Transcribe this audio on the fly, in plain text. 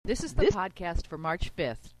This is the podcast for March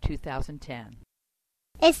 5th, 2010.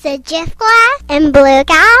 It's the Drift Glass and Blue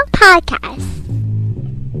Gal podcast.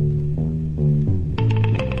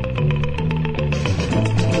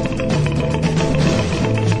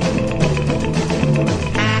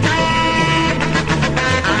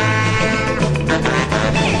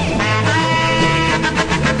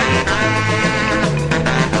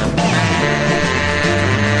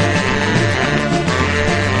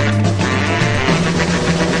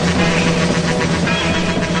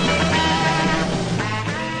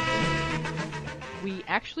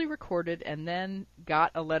 Actually recorded and then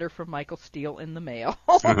got a letter from Michael Steele in the mail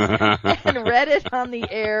and read it on the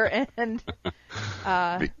air. And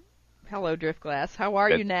hello, Driftglass. How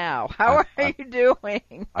are you now? How are you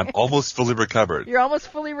doing? I'm almost fully recovered. You're almost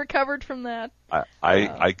fully recovered from that?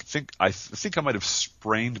 I think I might have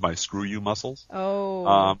sprained my screw you muscles.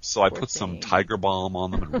 Oh. So I put some Tiger Balm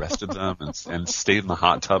on them and rested them and stayed in the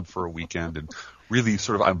hot tub for a weekend and really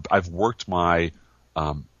sort of I've worked my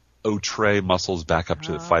Tray muscles back up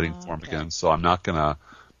to fighting form again, so I'm not going to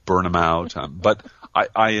burn them out. But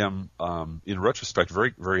I am, in retrospect,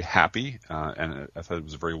 very, very happy, and I thought it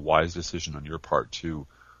was a very wise decision on your part to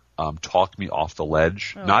talk me off the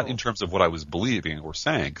ledge, not in terms of what I was believing or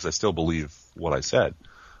saying, because I still believe what I said,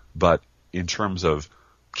 but in terms of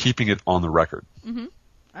keeping it on the record. Mm-hmm.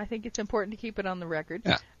 I think it's important to keep it on the record.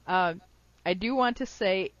 Yeah. I do want to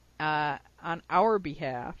say, on our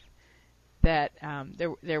behalf, that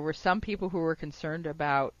there were some people who were concerned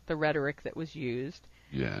about the rhetoric that was used,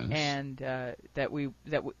 yes, and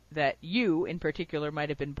that you in particular might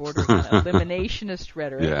have been bordering on eliminationist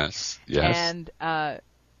rhetoric. Yes. And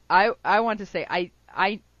I want to say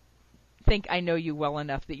I think I know you well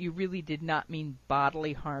enough that you really did not mean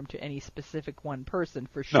bodily harm to any specific one person,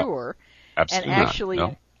 for sure. No, absolutely and actually,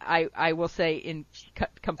 not. No. I will say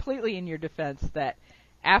completely in your defense that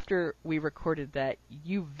after we recorded that,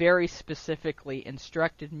 you very specifically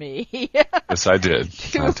instructed me Yes, I did.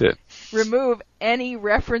 to remove any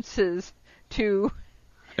references to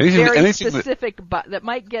very specific that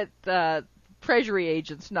might get Treasury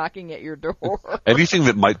agents knocking at your door. Anything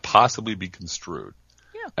that might possibly be construed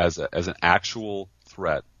as an actual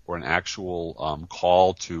threat or an actual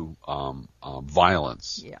call to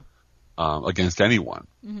violence. Yeah. Against anyone.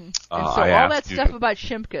 Mm-hmm. And so all that stuff about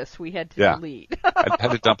Shimkus we had to delete. I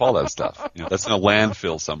had to dump all that stuff. That's in a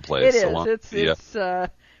landfill someplace. It is.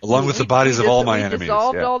 Along with the bodies of all my enemies. We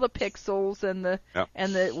dissolved all the pixels and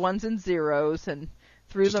the ones and zeros and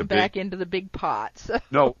threw them back into the big pots.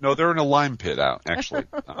 No, they're in a lime pit actually.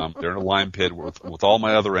 They're in a lime pit with all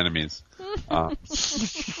my other enemies.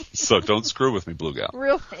 So don't screw with me, Blue Gal.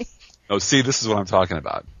 Really? Oh, see, this is what I'm talking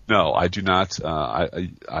about. No, I do not.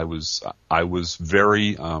 I was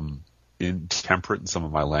very intemperate in some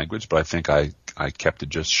of my language, but I think I kept it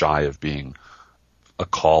just shy of being a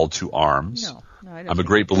call to arms. No, I'm a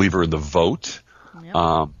great believer in the vote,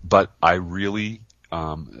 but I really,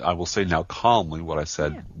 I will say now calmly what I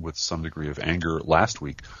said with some degree of anger last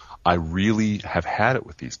week. I really have had it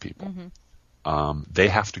with these people. Mm-hmm. They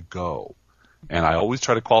have to go. And I always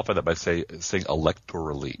try to qualify that by saying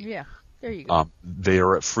electorally. Yeah, there you go. They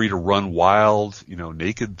are free to run wild,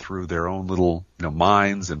 naked through their own little,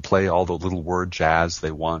 minds and play all the little word jazz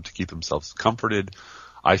they want to keep themselves comforted.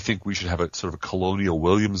 I think we should have a sort of a colonial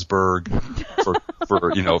Williamsburg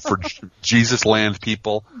for Jesus land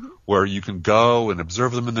people, where you can go and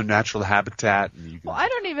observe them in their natural habitat. And you can I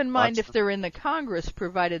don't even mind if they're in the Congress,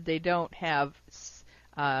 provided they don't have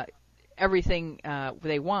everything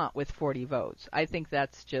they want with 40 votes. I think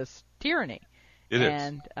that's just tyranny. It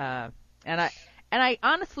is. And I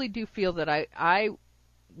honestly do feel that I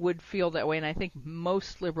would feel that way, and I think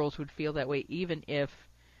most liberals would feel that way, even if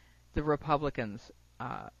the Republicans,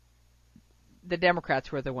 the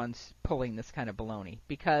Democrats were the ones pulling this kind of baloney.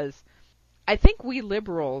 Because I think we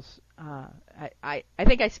liberals, I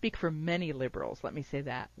think I speak for many liberals, let me say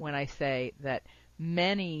that, when I say that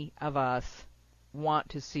many of us want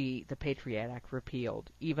to see the Patriot Act repealed,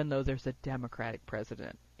 even though there's a Democratic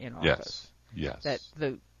president in office. Yes. That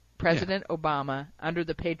the President Obama, under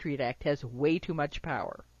the Patriot Act, has way too much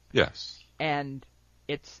power. Yes. And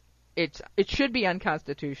it should be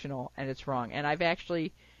unconstitutional, and it's wrong. And I've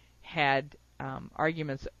actually had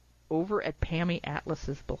arguments over at Pammy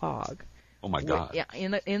Atlas's blog. Oh my God!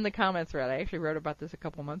 In the comment thread, I actually wrote about this a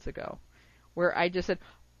couple months ago, where I just said,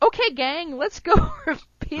 "Okay, gang, let's go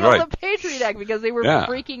repeal the Patriot Act because they were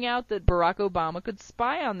freaking out that Barack Obama could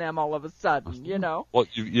spy on them all of a sudden, you know. Well,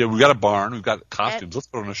 we've got a barn, we've got costumes. Let's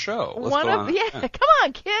put on a show. Come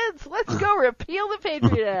on, kids, let's go repeal the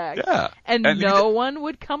Patriot Act. And no one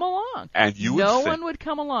would come along. And one would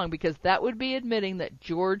come along because that would be admitting that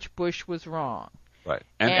George Bush was wrong. Right.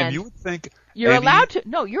 And you would think you're allowed to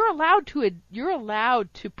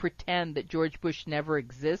pretend that George Bush never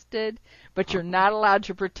existed, but you're not allowed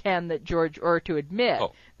to pretend that admit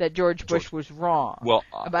that George Bush was wrong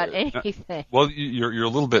about anything. Well, you're a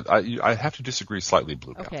little bit. I have to disagree slightly,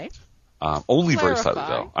 Blue Gal. Okay. Only very slightly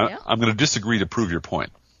though. I'm going to disagree to prove your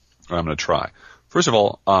point, or I'm going to try. First of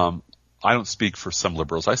all, I don't speak for some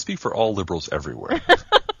liberals. I speak for all liberals everywhere.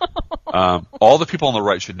 All the people on the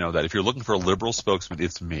right should know that if you're looking for a liberal spokesman,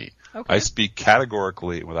 it's me. Okay. I speak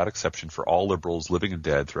categorically and without exception for all liberals, living and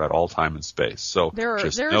dead, throughout all time and space. So there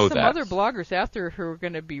are some other bloggers out there who are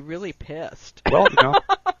going to be really pissed. Well,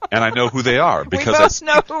 and I know who they are because we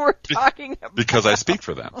both know who we're talking about because I speak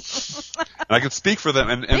for them, and I can speak for them.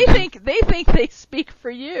 And they think they speak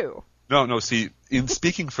for you. No. See, in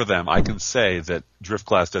speaking for them, I can say that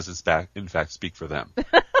Driftglass does in fact speak for them.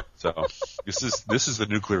 So this is the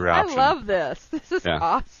nuclear option. I love this. This is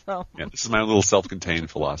awesome. Yeah, this is my little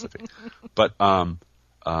self-contained philosophy. But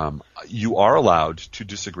you are allowed to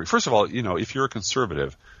disagree. First of all, if you're a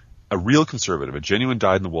conservative, a real conservative, a genuine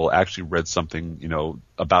dyed-in-the-wool, actually read something,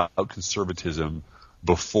 about conservatism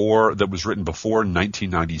that was written before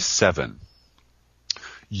 1997.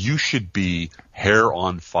 You should be hair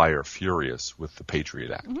on fire, furious with the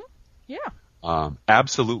Patriot Act. Mm-hmm. Yeah.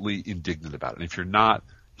 Absolutely indignant about it. And if you're not,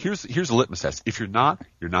 here's a litmus test. If you're not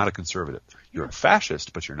a conservative. You're a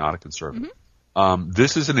fascist, but you're not a conservative. Mm-hmm.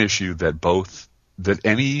 This is an issue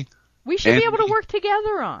we should be able to work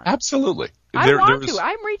together on. Absolutely. I want to.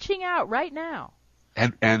 I'm reaching out right now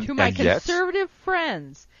to my conservative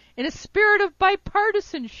friends in a spirit of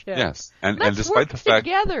bipartisanship. Yes, let's despite work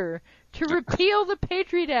together to repeal the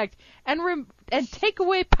Patriot Act and take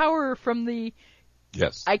away power from the.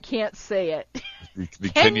 Yes. I can't say it. The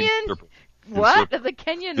Kenyan. What? The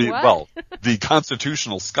Kenyan what? Well, the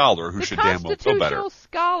constitutional scholar who should damn well know better. The constitutional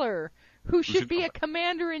scholar who should be a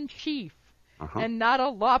commander-in-chief and not a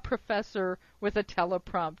law professor with a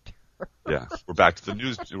teleprompter. Yeah, we're back to the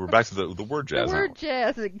news. We're back to the word jazz. The word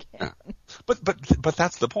jazz again. Yeah. But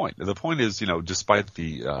that's the point. The point is, despite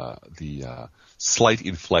the slight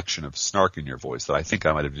inflection of snark in your voice that I think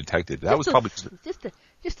I might have detected, that was probably just a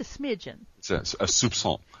smidgen. It's a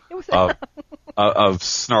soupçon of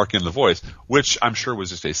snark in the voice, which I'm sure was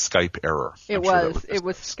just a Skype error. It was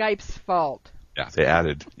Skype's fault. Yeah, they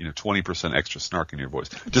added 20% extra snark in your voice.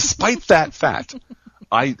 Despite that fact,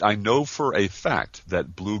 I know for a fact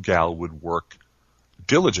that Blue Gal would work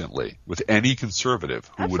diligently with any conservative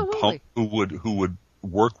who would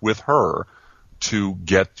work with her to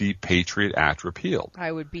get the Patriot Act repealed.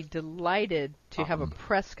 I would be delighted to have a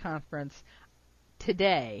press conference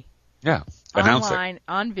today. Yeah, online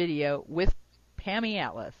on video with Pammy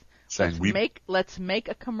Atlas. Let's make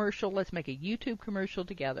a commercial. Let's make a YouTube commercial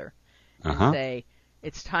together and say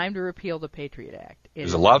it's time to repeal the Patriot Act.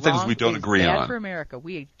 There's a lot of things we don't agree on. Bad for America.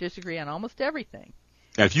 We disagree on almost everything.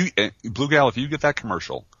 Now, Blue Gal, if you get that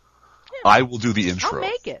commercial, I will do the intro. I'll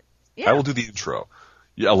make it. Yeah. I will do the intro.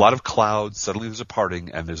 A lot of clouds. Suddenly, there's a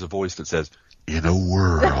parting, and there's a voice that says, "In a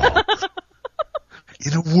world."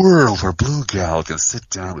 In a world where Blue Gal can sit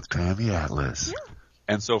down with Pammy Atlas,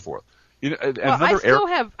 and so forth.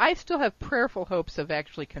 I still have prayerful hopes of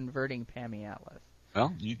actually converting Pammy Atlas.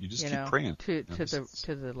 Well, you just keep praying to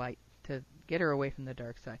the light, to get her away from the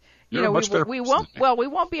dark side. You're a much better we won't. Well, we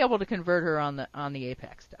won't be able to convert her on the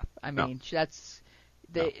AIPAC stuff. I mean,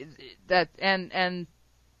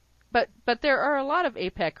 But there are a lot of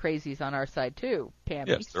AIPAC crazies on our side too, Pammy.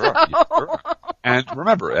 Yes, there are. Yes, there are. And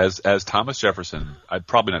remember, as Thomas Jefferson,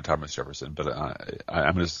 probably not Thomas Jefferson, but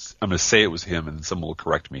I'm going to say it was him, and someone will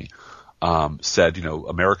correct me. Said,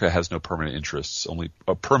 America has no permanent interests, only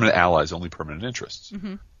permanent allies, only permanent interests.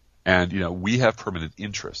 Mm-hmm. And we have permanent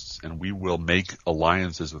interests, and we will make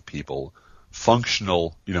alliances with people,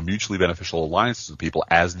 functional, mutually beneficial alliances with people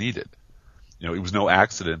as needed. It was no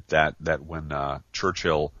accident that when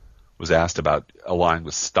Churchill was asked about allying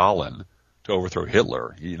with Stalin to overthrow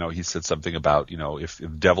Hitler, he said something about, if the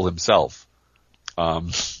devil himself, were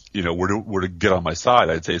to get on my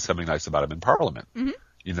side, I'd say something nice about him in Parliament. Mm-hmm.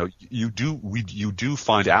 You do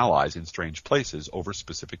find allies in strange places over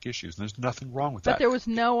specific issues, and there's nothing wrong with that. But there was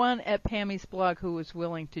no one at Pammy's blog who was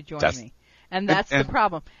willing to join me, and that's the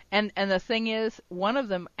problem. And the thing is, one of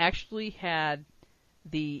them actually had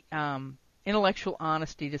the intellectual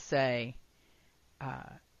honesty to say,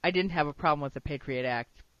 I didn't have a problem with the Patriot Act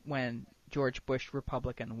when George Bush,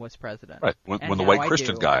 Republican, was president. Right. When the white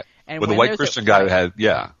Christian guy, and when the white Christian guy had,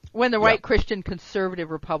 when the white Christian conservative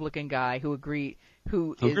Republican guy who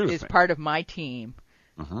is part of my team,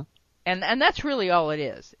 and that's really all it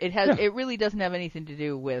is. It really doesn't have anything to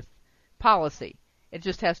do with policy. It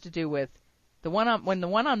just has to do with when the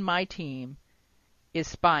one on my team is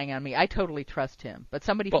spying on me. I totally trust him, but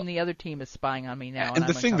somebody from the other team is spying on me now, and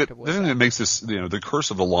the thing that makes this, the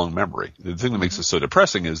curse of the long memory, the thing that makes this so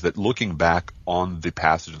depressing is that looking back on the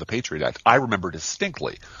passage of the Patriot Act, I remember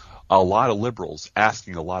distinctly a lot of liberals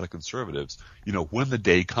asking a lot of conservatives, when the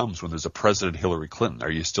day comes when there's a President Hillary Clinton, are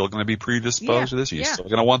you still going to be predisposed to this? Are you still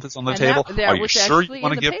going to want this on the table? Are you sure you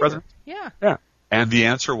want to give President? Yeah. And the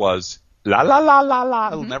answer was, la la la la la.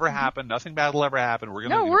 It'll never happen. Nothing bad will ever happen.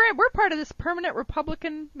 We're part of this permanent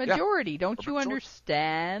Republican majority. Don't you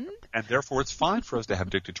understand? And therefore, it's fine for us to have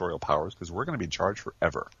dictatorial powers because we're going to be in charge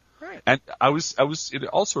forever. Right. And it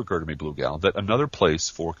also occurred to me, Blue Gal, that another place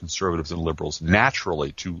for conservatives and liberals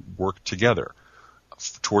naturally to work together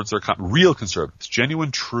towards their real conservatives,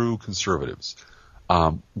 genuine, true conservatives,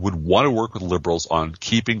 would want to work with liberals on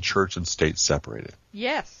keeping church and state separated.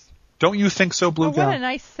 Yes. Don't you think so, Blue Gal? What a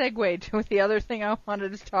nice segue to the other thing I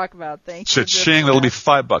wanted to talk about. Thank you. Cha-ching, that'll be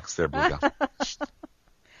 $5 there, Blue Gal.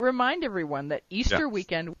 Remind everyone that Easter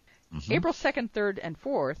weekend, April 2nd, 3rd, and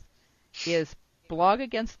 4th, is Blog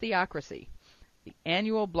Against Theocracy, the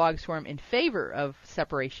annual blog storm in favor of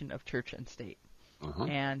separation of church and state.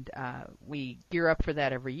 And we gear up for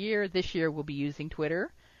that every year. This year we'll be using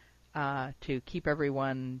Twitter to keep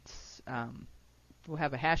everyone's we'll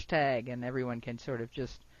have a hashtag, and everyone can sort of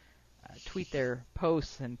just tweet their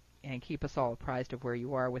posts and keep us all apprised of where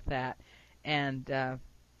you are with that. And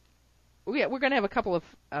we're going to have a couple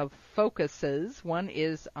of focuses. One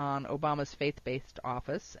is on Obama's faith-based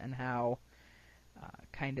office and how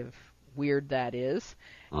kind of weird that is.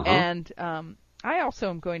 And I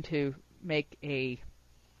also am going to make a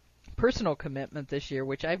personal commitment this year,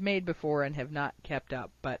 which I've made before and have not kept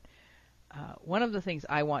up. But one of the things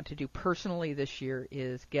I want to do personally this year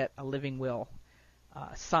is get a living will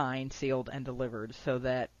signed, sealed, and delivered, so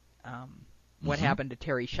that what happened to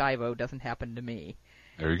Terry Schiavo doesn't happen to me.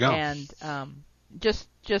 There you go. And just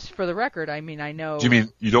for the record, I mean, I know. Do you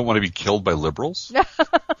mean you don't want to be killed by liberals?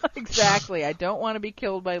 Exactly. I don't want to be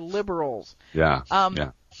killed by liberals. Yeah.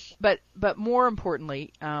 But more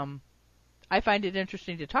importantly, I find it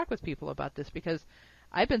interesting to talk with people about this because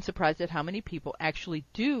I've been surprised at how many people actually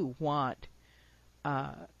do want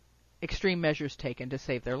extreme measures taken to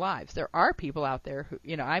save their lives. There are people out there who,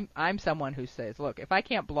 I'm someone who says, look, if I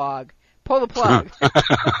can't blog, pull the plug.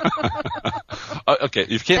 Okay,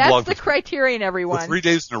 you can't blog. That's the criterion, everyone. For 3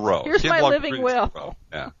 days in a row. Here's my living will.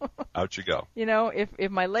 Yeah, out you go.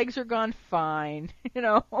 If my legs are gone, fine.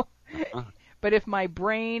 But if my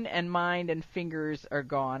brain and mind and fingers are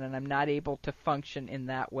gone and I'm not able to function in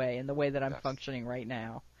that way, in the way that I'm functioning right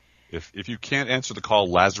now. If you can't answer the call,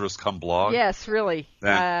 Lazarus, come blog. Yes, really.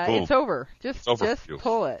 Then, it's over. Just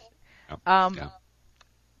pull it.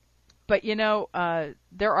 But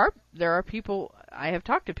there are people. I have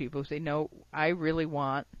talked to people who say, no, I really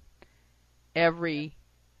want every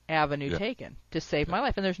avenue taken to save my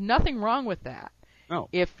life, and there's nothing wrong with that. No.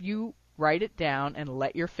 If you write it down and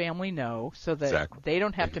let your family know, so that they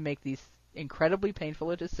don't have to make these incredibly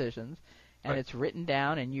painful decisions, and it's written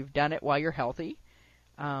down, and you've done it while you're healthy.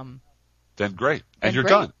 Then great, and you're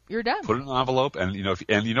done. You're done. Put it in an envelope, and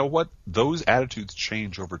and you know what? Those attitudes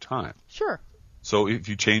change over time. Sure. So if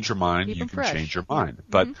you change your mind, you can fresh. change your mind.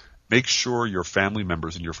 But make sure your family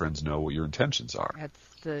members and your friends know what your intentions are. That's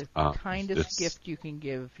the kindest gift you can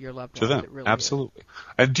give your loved ones. To them, it really absolutely. Is.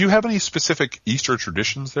 And do you have any specific Easter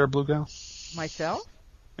traditions there, Blue Gal? Myself?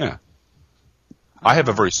 Yeah. I have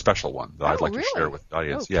a very special one that I'd like to share with the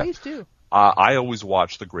audience. Please do. I always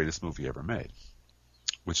watch the greatest movie ever made,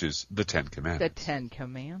 which is The Ten Commandments. The Ten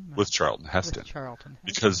Commandments. With Charlton Heston.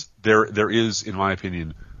 Because there is, in my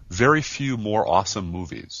opinion, very few more awesome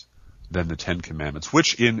movies than The Ten Commandments,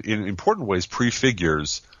 which in important ways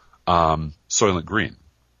prefigures Soylent Green.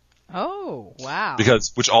 Oh, wow.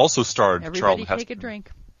 Which also starred Charlton Heston. Everybody take a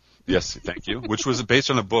drink. Yes, thank you. Which was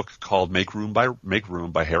based on a book called Make Room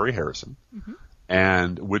by Harry Harrison.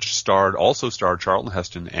 And which also starred Charlton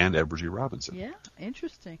Heston and Edward G. Robinson. Yeah,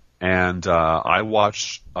 interesting. And I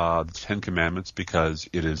watched The Ten Commandments because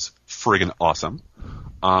it is friggin' awesome.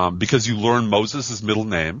 Because you learn Moses' middle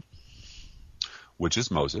name, which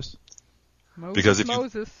is Moses. Moses.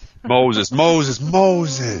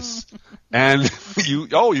 And you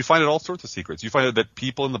find out all sorts of secrets. You find out that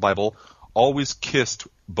people in the Bible always kissed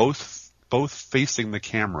both facing the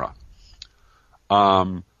camera.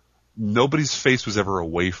 nobody's face was ever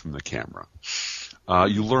away from the camera.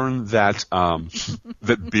 You learn that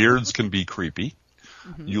that beards can be creepy.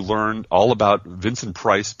 Mm-hmm. You learn all about Vincent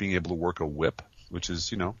Price being able to work a whip, which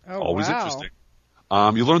is, always interesting.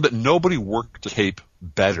 You learn that nobody worked a cape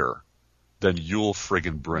better than Yul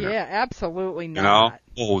friggin' Brynner. Yeah, absolutely not.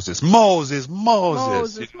 Moses. Moses.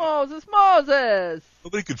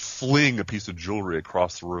 Nobody could fling a piece of jewelry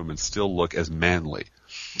across the room and still look as manly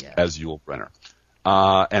as Yul Brynner.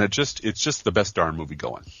 And it's just the best darn movie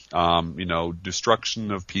going. Destruction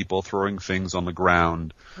of people, throwing things on the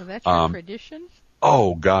ground. Well, that's your tradition?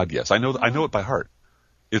 Oh God, yes. I know it by heart.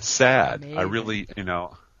 It's sad. Amazing. I really,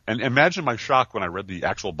 and imagine my shock when I read the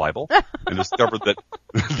actual Bible and discovered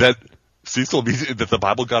that Cecil, that the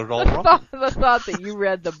Bible got it all wrong. The thought that you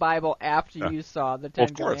read the Bible after you saw the Ten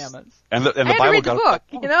Commandments. And the Bible read the got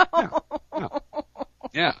book,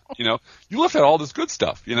 Yeah. You left out all this good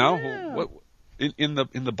stuff, What, in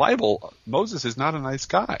the Bible, Moses is not a nice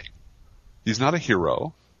guy. He's not a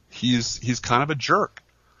hero. He's kind of a jerk.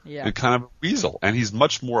 Yeah. And kind of a weasel. And he's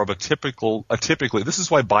much more of typically, this is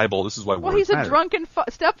why Well, he's a drunken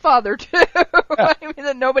stepfather, too. Yeah. I mean,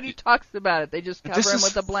 that nobody talks about it. They just cover him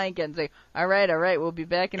with a blanket and say, all right, we'll be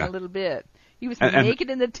back in a little bit. He was naked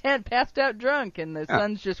in the tent, passed out drunk, and the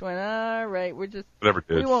sons just went, all right, we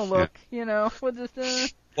won't look, we'll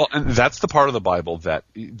just, Well, and that's the part of the Bible that,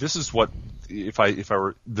 this is what, if I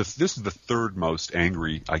were, this is the third most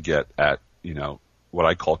angry I get at, what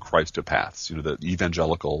I call Christopaths, the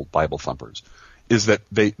evangelical Bible thumpers, is that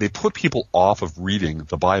they put people off of reading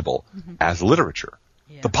the Bible as literature.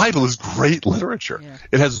 Yeah. The Bible is great literature. Yeah.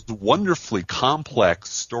 It has wonderfully complex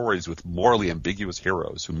stories with morally ambiguous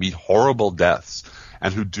heroes who meet horrible deaths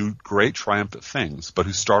and who do great triumphant things, but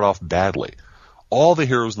who start off badly. All the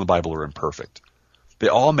heroes in the Bible are imperfect. They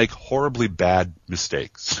all make horribly bad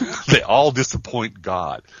mistakes. They all disappoint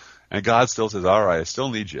God. And God still says, all right, I still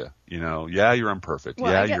need you. You're imperfect.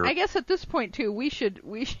 Well, I guess at this point, too, we should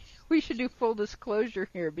do full disclosure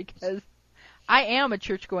here, because I am a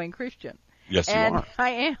church-going Christian. Yes, you are. And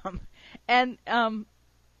I am. And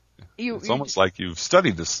it's almost like you've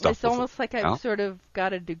studied this stuff It's before. almost like I've sort of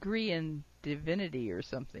got a degree in divinity or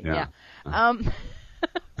something. Yeah.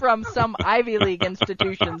 From some Ivy League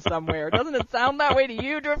institution somewhere. Doesn't it sound that way to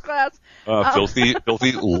you, Drift Class? Filthy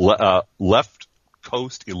left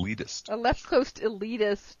coast elitist. A left coast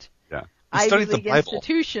elitist. Yeah. Ivy League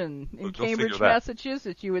institution in Cambridge,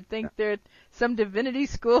 Massachusetts. You would think that some divinity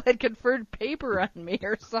school had conferred paper on me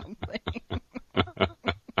or something.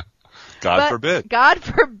 God forbid. God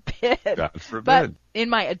forbid. God forbid. But in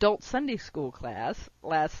my adult Sunday school class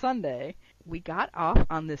last Sunday, we got off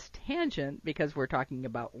on this tangent because we're talking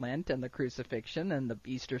about Lent and the crucifixion and the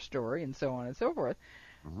Easter story and so on and so forth.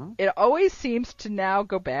 Mm-hmm. It always seems to now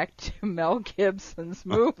go back to Mel Gibson's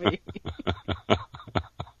movie.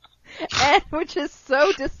 And which is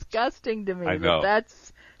so disgusting to me. I know.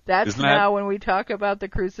 That's now when we talk about the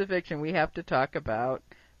crucifixion, we have to talk about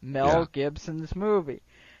Mel Gibson's movie.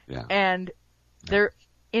 Yeah. And there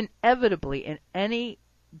inevitably in any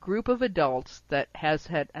group of adults that has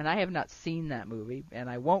had, and I have not seen that movie, and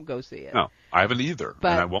I won't go see it. No, I haven't either,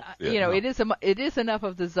 but, and I won't see it. No. it is enough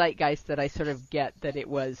of the zeitgeist that I sort of get that it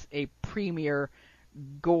was a premier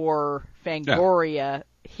gore Fangoria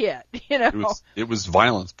hit. It was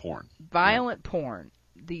violence porn. Violent porn.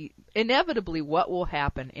 Inevitably, what will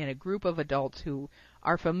happen in a group of adults who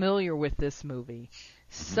are familiar with this movie?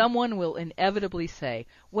 Someone will inevitably say,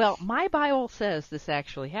 "Well, my Bible says this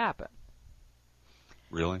actually happened."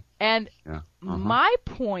 Really? And my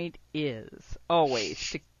point is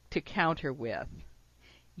always to counter with,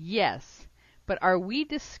 yes, but are we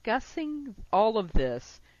discussing all of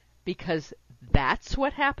this because that's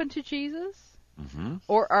what happened to Jesus? Mm-hmm.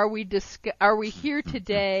 Or are we here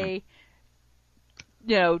today,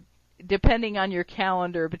 depending on your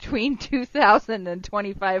calendar, between 2,000 and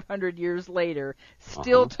 2,500 years later,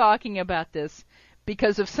 still talking about this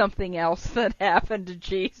because of something else that happened to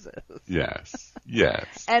Jesus? Yes.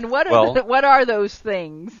 And what are those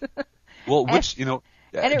things? Well,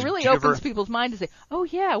 and it really opens people's mind to say, "Oh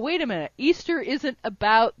yeah, wait a minute, Easter isn't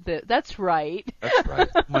about the." That's right. That's right.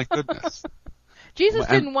 My goodness. Jesus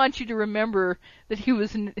didn't want you to remember that he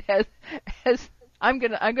was as I'm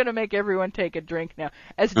gonna make everyone take a drink now.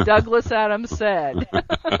 As Douglas Adams said,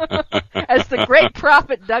 as the great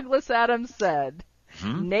prophet Douglas Adams said.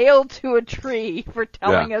 Nailed to a tree for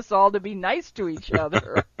telling us all to be nice to each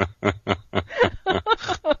other.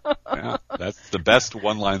 That's the best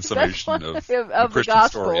one-line summation of the Christian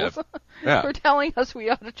Gospels. Story. For telling us we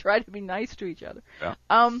ought to try to be nice to each other. Yeah.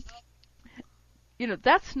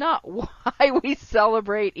 that's not why we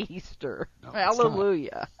celebrate Easter. No,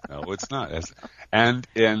 Hallelujah. No, it's not. And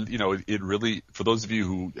it really, for those of you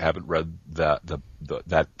who haven't read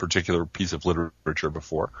that particular piece of literature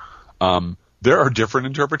before, there are different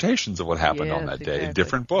interpretations of what happened on that day in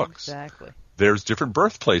different books. Exactly. There's different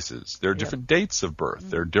birthplaces. There are different dates of birth.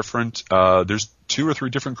 There are different. There's 2 or 3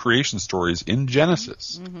 different creation stories in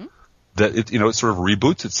Genesis. Mm-hmm. That it sort of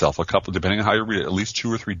reboots itself a couple, depending on how you read it. At least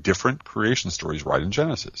 2 or 3 different creation stories right in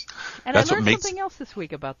Genesis. And I learned something else this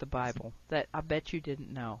week about the Bible that I bet you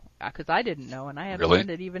didn't know, because I didn't know, and I hadn't learned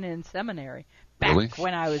it even in seminary back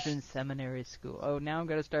when I was in seminary school. Oh, now I'm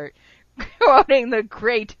going to start quoting the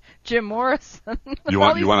great Jim Morrison. You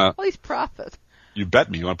want all these prophets. You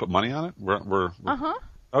bet me. You want to put money on it? We're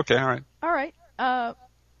Okay, all right. All right.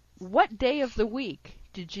 What day of the week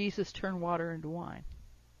did Jesus turn water into wine?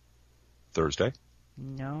 Thursday?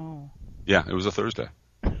 No. Yeah, it was a Thursday.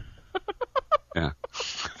 Yeah.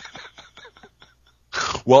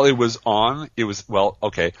 Well,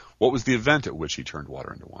 okay. What was the event at which he turned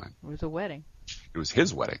water into wine? It was a wedding. It was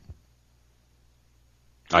his wedding.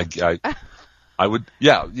 I would,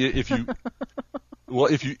 yeah,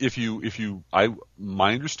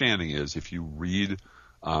 my understanding is if you read,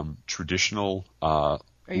 traditional, Are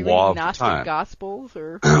you law reading of Gnostic the time. Gospels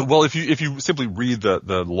or? Well, if you simply read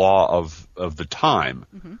the law of the time,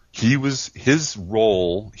 mm-hmm. he was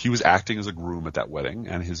acting as a groom at that wedding,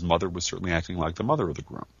 and his mother was certainly acting like the mother of the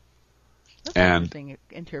groom. That's an interesting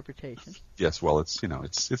interpretation. Yes, well, it's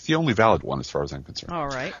the only valid one as far as I'm concerned. All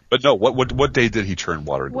right. But no, what day did he turn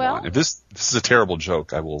water into wine? If this is a terrible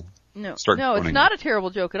joke, I will start. No, it's not a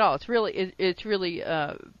terrible joke at all. It's really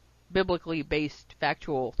biblically based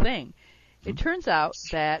factual thing. It turns out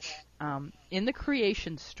that in the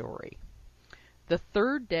creation story, the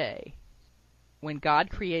 3rd day, when God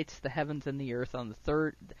creates the heavens and the earth on the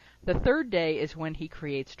 3rd day is when he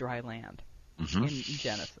creates dry land in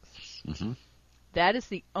Genesis. Mm-hmm. That is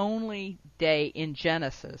the only day in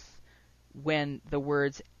Genesis when the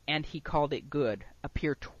words, and he called it good,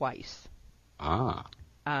 appear twice. Ah.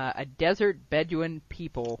 A desert Bedouin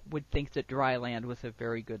people would think that dry land was a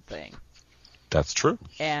very good thing. That's true.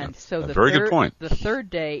 And That's so a very good point. The 3rd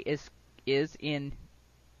day is in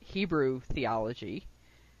Hebrew theology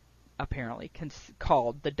apparently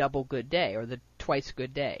called the double good day or the twice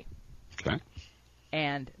good day. Okay.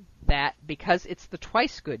 And that because it's the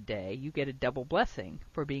twice good day, you get a double blessing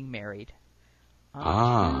for being married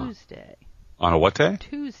on Tuesday. On a what day?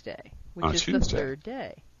 Tuesday, which on is Tuesday. The 3rd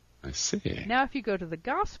day. I see. Now, if you go to the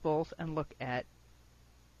Gospels and look at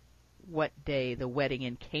what day the wedding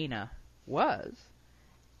in Cana was,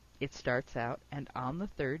 it starts out, and on the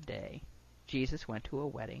 3rd day, Jesus went to a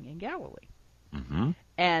wedding in Galilee. Mm-hmm.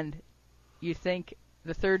 And you think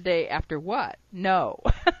the 3rd day after what? No.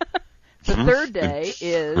 The 3rd day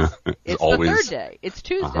is it's always the 3rd day. It's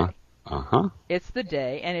Tuesday. It's the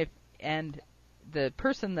day, and the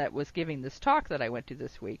person that was giving this talk that I went to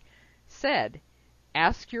this week said,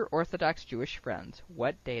 ask your Orthodox Jewish friends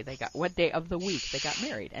what day of the week they got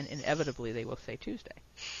married, and inevitably they will say Tuesday,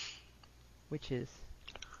 which is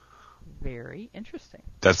very interesting.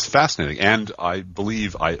 That's fascinating, and I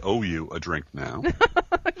believe I owe you a drink now.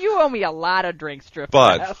 You owe me a lot of drinks, Driftglass.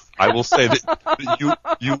 But I will say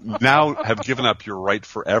that you now have given up your right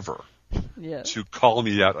forever to call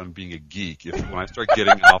me out on being a geek when I start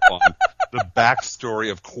getting off on the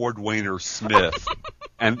backstory of Cordwainer Smith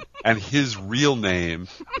and his real name.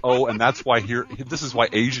 Oh, and that's why this is why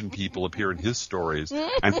Asian people appear in his stories,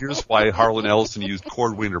 and here's why Harlan Ellison used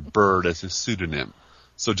Cordwainer Bird as his pseudonym.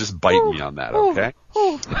 So just bite me on that, okay?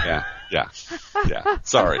 Yeah.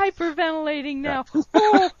 Sorry. I'm hyperventilating now.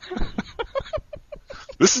 Yeah.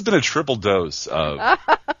 This has been a triple dose of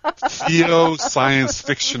theo-science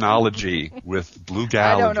fictionology with Blue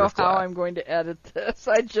Gal. I don't know how I'm going to edit this.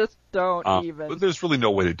 I just don't even. But there's really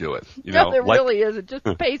no way to do it. There really isn't. Just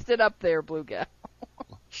paste it up there, Blue Gal.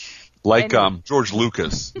 George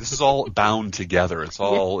Lucas, this is all bound together. It's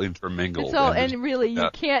all intermingled. It's all, and really, you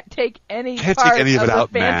can't take any of the out,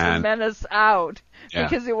 Phantom Menace out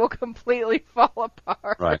because it will completely fall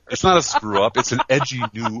apart. Right. It's not a screw up. It's an edgy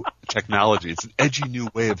new technology. It's an edgy new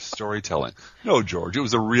way of storytelling. No, George, it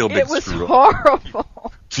was a real big screw up. It was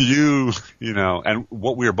horrible. And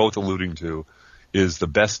what we are both alluding to is the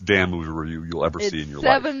best damn movie review you'll ever see in your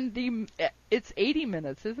life. It's 80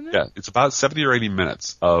 minutes, isn't it? Yeah, it's about 70 or 80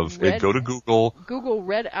 minutes of go to Google. Google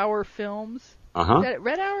Red Hour Films.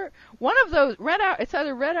 Red Hour? One of those, Red Hour, it's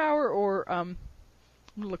either Red Hour or, I'm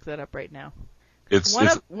going to look that up right now.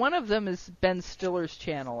 One of them is Ben Stiller's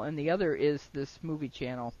channel, and the other is this movie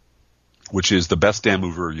channel. which is the best damn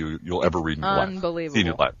movie review you'll ever read in your life. Unbelievable. See in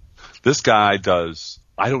your life. This guy does,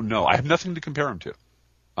 I don't know, I have nothing to compare him to.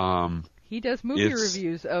 He does movie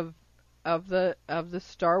reviews of the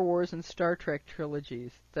Star Wars and Star Trek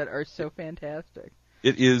trilogies that are so fantastic.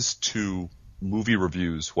 It is to movie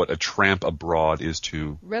reviews what A Tramp Abroad is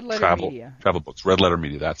to Red Letter Media. Travel books. Red Letter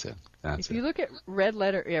Media, that's it. If you look at Red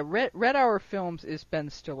Letter, Red Hour Films is Ben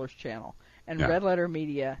Stiller's channel, and Red Letter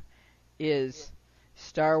Media is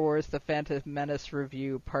Star Wars: The Phantom Menace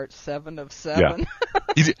review, part 7 of 7.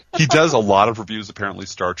 Yeah. He does a lot of reviews. Apparently,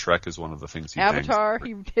 Star Trek is one of the things he Avatar. bangs.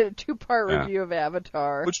 He did a 2-part review of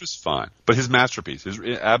Avatar, which was fine. But his masterpiece, his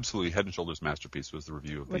absolutely head and shoulders masterpiece, was the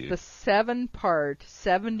review of the 7-part,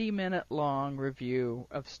 70-minute long review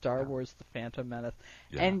of Star Wars: The Phantom Menace.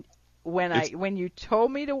 Yeah. And when you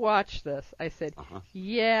told me to watch this, I said,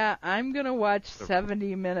 "Yeah, I'm gonna watch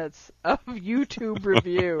 70 minutes of YouTube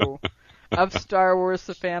review of Star Wars: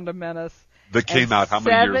 The Phantom Menace." That came out how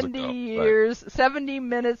many years ago? 70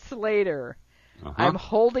 minutes later, I'm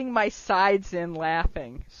holding my sides in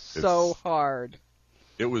laughing so hard.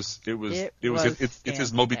 It's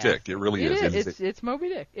his Moby Dick. It really is. It's Moby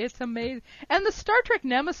Dick. It's amazing. And the Star Trek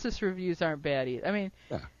Nemesis reviews aren't bad either. I mean,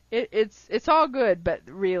 it's all good, but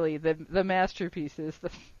really the masterpiece is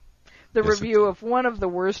the review of one of the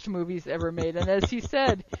worst movies ever made. And as he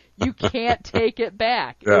said, you can't take it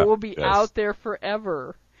back. It will be out there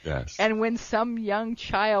forever. Yes. And when some young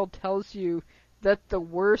child tells you that the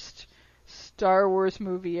worst Star Wars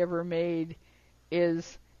movie ever made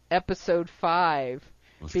is Episode 5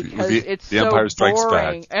 because it's so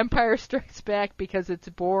boring. Empire Strikes Back because it's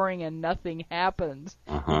boring and nothing happens.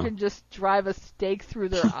 You can just drive a stake through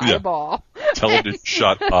their eyeball. Tell them to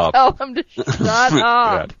shut up. Tell them to shut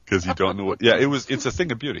up. Because you don't know what. Yeah, it's a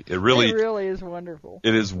thing of beauty. It really is wonderful.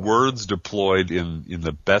 It is words deployed in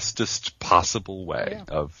the bestest possible way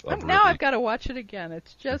of now I've got to watch it again.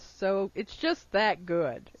 It's just that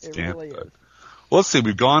good. It really is. Well, let's see.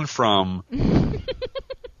 We've gone from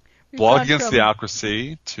Blog Against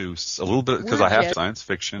Theocracy to a little bit, because I have science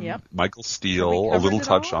fiction, Michael Steele, a little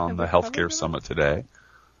touch on the healthcare summit today,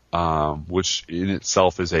 which in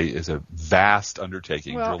itself is a vast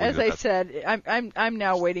undertaking. Well, as I said, I'm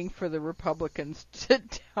now waiting for the Republicans to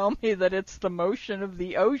tell me that it's the motion of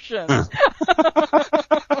the ocean.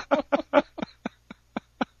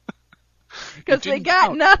 Because they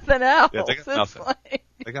got nothing else. Yeah, they got nothing.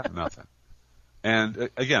 They got nothing. And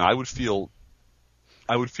again, I would feel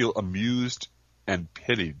amused and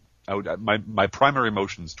pitied. My primary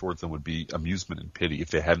emotions towards them would be amusement and pity if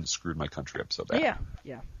they hadn't screwed my country up so bad.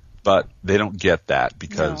 Yeah. But they don't get that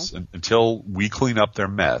because until we clean up their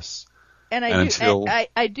mess,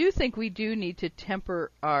 I do think we do need to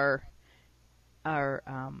temper our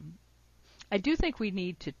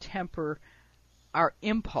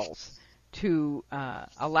impulse to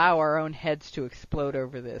allow our own heads to explode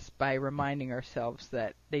over this by reminding ourselves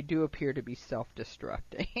that they do appear to be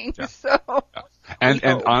self-destructing. And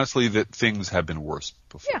honestly, that things have been worse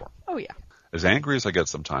before. Yeah. Oh yeah. As angry as I get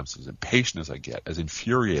sometimes, as impatient as I get, as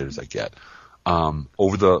infuriated as I get,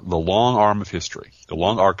 over the long arc of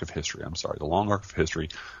history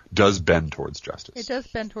does bend towards justice. It does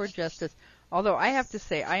bend toward justice. Although I have to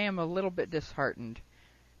say, I am a little bit disheartened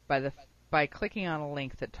by clicking on a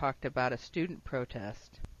link that talked about a student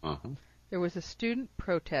protest. There was a student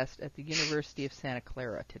protest at the University of Santa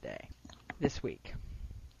Clara this week.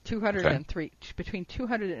 Between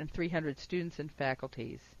 200 and 300 students and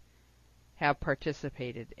faculties have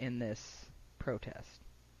participated in this protest.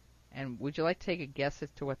 And would you like to take a guess as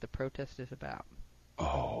to what the protest is about?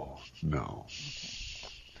 Oh, no. Okay.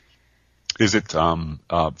 Is it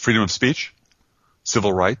freedom of speech?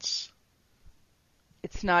 Civil rights?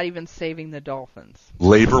 It's not even saving the dolphins.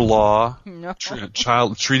 Labor law? No.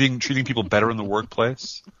 Treating people better in the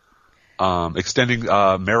workplace? Extending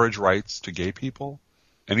marriage rights to gay people?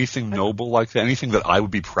 Anything noble like that? Anything that I would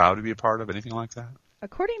be proud to be a part of? Anything like that?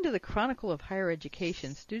 According to the Chronicle of Higher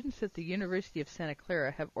Education, students at the University of Santa Clara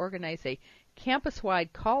have organized a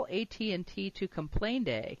campus-wide Call AT&T to Complain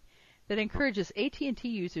Day that encourages AT&T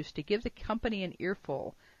users to give the company an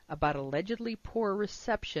earful about allegedly poor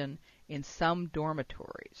reception in some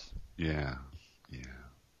dormitories. Yeah.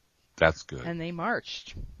 That's good. And they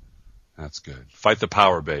marched. That's good. Fight the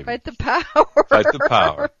power, baby. Fight the power. Fight the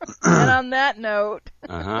power. And on that note.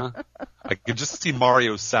 I could just see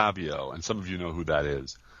Mario Savio, and some of you know who that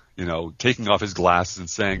is, taking off his glasses and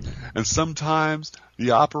saying, and sometimes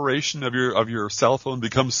the operation of your cell phone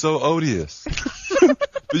becomes so odious that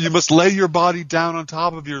you must lay your body down on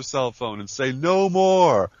top of your cell phone and say, no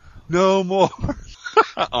more.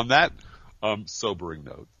 On that sobering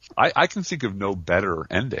note, I can think of no better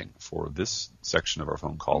ending for this section of our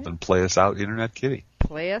phone call than Play Us Out, Internet Kitty.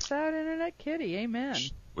 Play us out, Internet Kitty. Amen.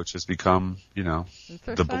 Which has become, the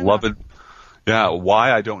sign beloved. Yeah,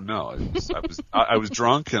 why I don't know. I was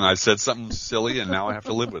drunk and I said something silly, and now I have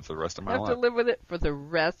to live with it the rest of my life. Have to live with it for the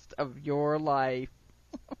rest of your life.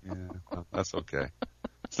 Yeah, well, that's okay.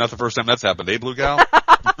 It's not the first time that's happened, eh, Blue Gal?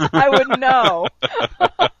 I wouldn't know.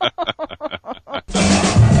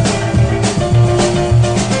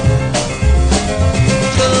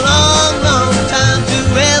 It's a long, long time to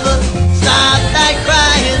ever stop that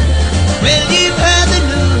crying. When you've heard the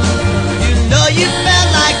news, you know you felt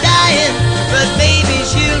like dying, but baby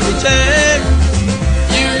she'll return.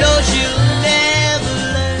 You know she'll never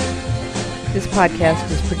learn. This podcast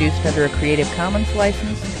is produced under a Creative Commons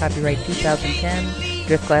license, copyright 2010,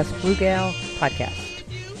 Driftglass Blue Gal Podcast.